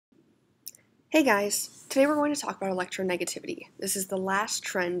Hey guys, today we're going to talk about electronegativity. This is the last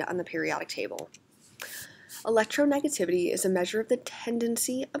trend on the periodic table. Electronegativity is a measure of the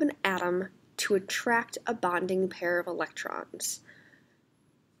tendency of an atom to attract a bonding pair of electrons.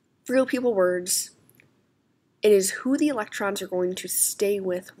 Real people words, it is who the electrons are going to stay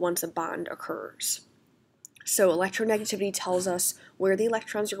with once a bond occurs. So electronegativity tells us where the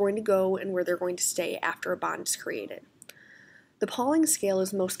electrons are going to go and where they're going to stay after a bond is created. The Pauling scale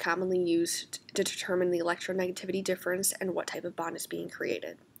is most commonly used to determine the electronegativity difference and what type of bond is being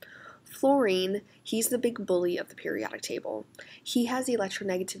created. Fluorine, he's the big bully of the periodic table. He has the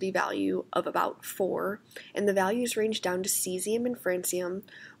electronegativity value of about 4, and the values range down to cesium and francium,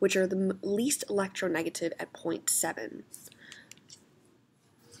 which are the least electronegative at 0.7.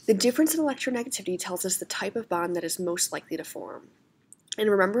 The difference in electronegativity tells us the type of bond that is most likely to form.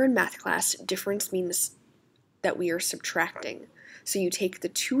 And remember in math class, difference means that we are subtracting. So you take the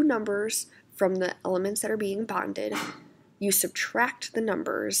two numbers from the elements that are being bonded, you subtract the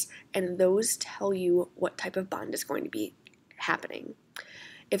numbers, and those tell you what type of bond is going to be happening.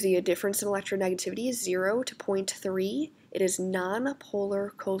 If the difference in electronegativity is 0 to 0.3, it is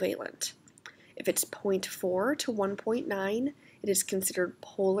non-polar covalent. If it's 0.4 to 1.9, it is considered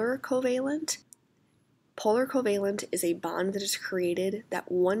polar covalent. Polar covalent is a bond that is created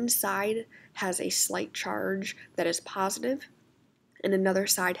that one side has a slight charge that is positive and another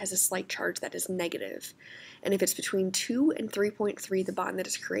side has a slight charge that is negative. And if it's between 2 and 3.3, the bond that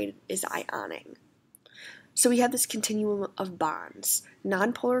is created is ionic. So we have this continuum of bonds.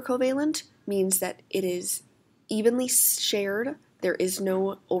 Nonpolar covalent means that it is evenly shared, there is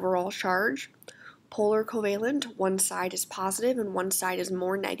no overall charge. Polar covalent, one side is positive and one side is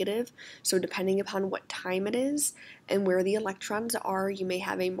more negative, so depending upon what time it is and where the electrons are, you may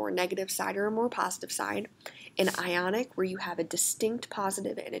have a more negative side or a more positive side. And ionic, where you have a distinct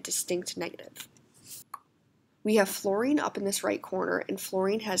positive and a distinct negative. We have fluorine up in this right corner, and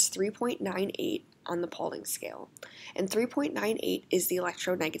fluorine has 3.98 on the Pauling scale, and 3.98 is the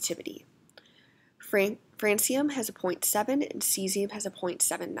electronegativity. Francium has a 0.7 and cesium has a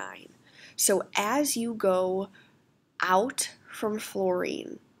 0.79. So as you go out from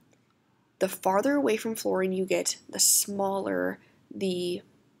fluorine, the farther away from fluorine you get, the smaller the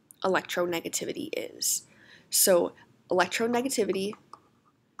electronegativity is. So electronegativity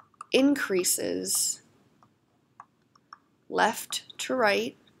increases left to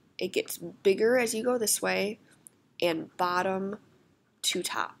right, it gets bigger as you go this way, and bottom to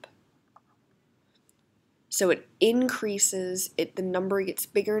top. So it increases, the number gets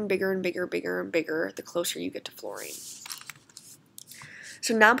bigger and bigger and bigger, bigger and bigger the closer you get to fluorine.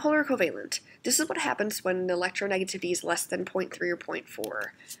 So nonpolar covalent. This is what happens when the electronegativity is less than 0.3 or 0.4.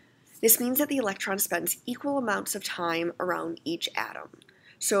 This means that the electron spends equal amounts of time around each atom.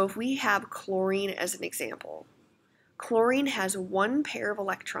 So if we have chlorine as an example, chlorine has one pair of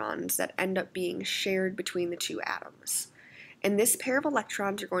electrons that end up being shared between the two atoms. And this pair of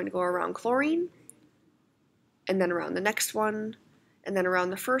electrons are going to go around chlorine, and then around the next one, and then around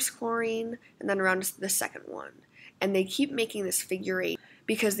the first chlorine, and then around the second one. And they keep making this figure 8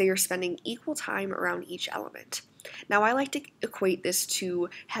 because they are spending equal time around each element. Now I like to equate this to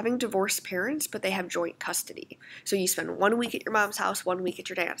having divorced parents, but they have joint custody. So you spend 1 week at your mom's house, 1 week at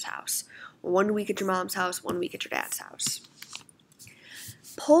your dad's house. 1 week at your mom's house, 1 week at your dad's house.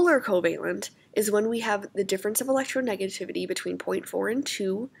 Polar covalent is when we have the difference of electronegativity between 0.4 and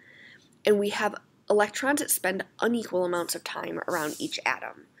 2, and we have electrons that spend unequal amounts of time around each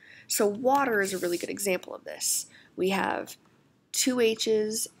atom. So water is a really good example of this. We have two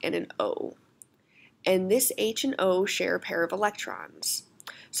H's and an O. And this H and O share a pair of electrons.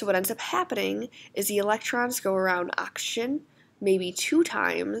 So what ends up happening is the electrons go around oxygen maybe 2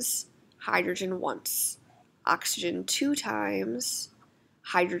 times, hydrogen once. Oxygen 2 times,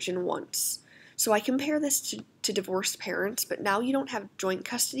 hydrogen once. So I compare this to divorced parents, but now you don't have joint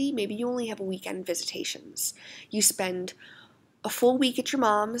custody. Maybe you only have weekend visitations. You spend a full week at your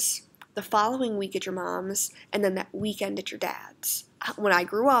mom's, the following week at your mom's, and then that weekend at your dad's. When I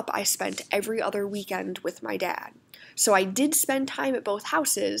grew up, I spent every other weekend with my dad. So I did spend time at both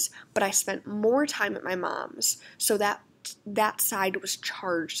houses, but I spent more time at my mom's, so that side was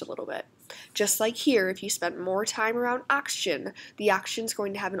charged a little bit. Just like here, if you spend more time around oxygen, the oxygen's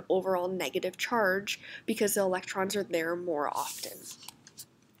going to have an overall negative charge because the electrons are there more often.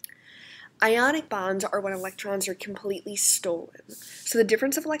 Ionic bonds are when electrons are completely stolen. So the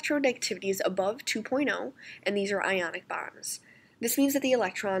difference of electronegativity is above 2.0, and these are ionic bonds. This means that the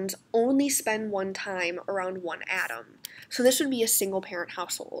electrons only spend one time around one atom. So this would be a single parent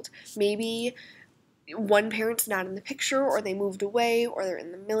household. Maybe one parent's not in the picture, or they moved away, or they're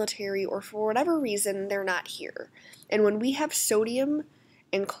in the military, or for whatever reason, they're not here. And when we have sodium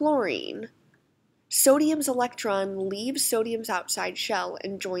and chlorine, sodium's electron leaves sodium's outside shell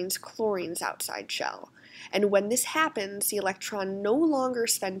and joins chlorine's outside shell. And when this happens, the electron no longer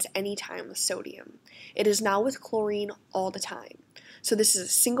spends any time with sodium. It is now with chlorine all the time. So this is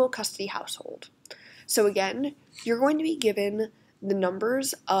a single custody household. So again, you're going to be given the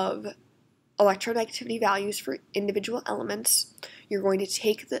numbers of electronegativity values for individual elements. You're going to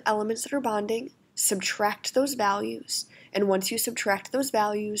take the elements that are bonding, subtract those values, and once you subtract those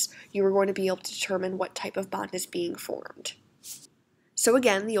values, you are going to be able to determine what type of bond is being formed. So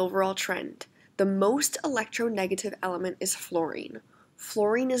again, the overall trend. The most electronegative element is fluorine.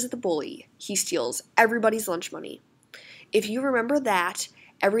 Fluorine is the bully. He steals everybody's lunch money. If you remember that,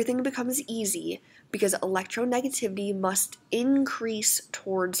 everything becomes easy because electronegativity must increase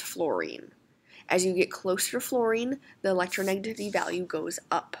towards fluorine. As you get closer to fluorine, the electronegativity value goes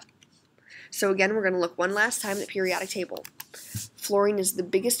up. So again, we're going to look one last time at the periodic table. Fluorine is the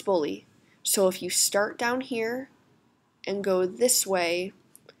biggest bully, so if you start down here and go this way,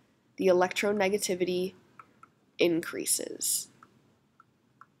 the electronegativity increases.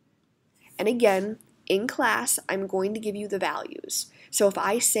 And again, in class, I'm going to give you the values. So if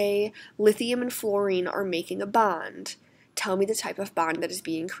I say lithium and fluorine are making a bond, tell me the type of bond that is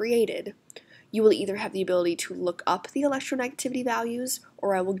being created. You will either have the ability to look up the electronegativity values,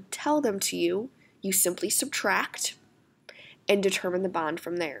 or I will tell them to you. You simply subtract and determine the bond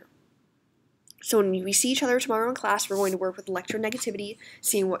from there. So when we see each other tomorrow in class, we're going to work with electronegativity,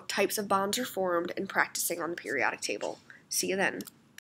 seeing what types of bonds are formed, and practicing on the periodic table. See you then.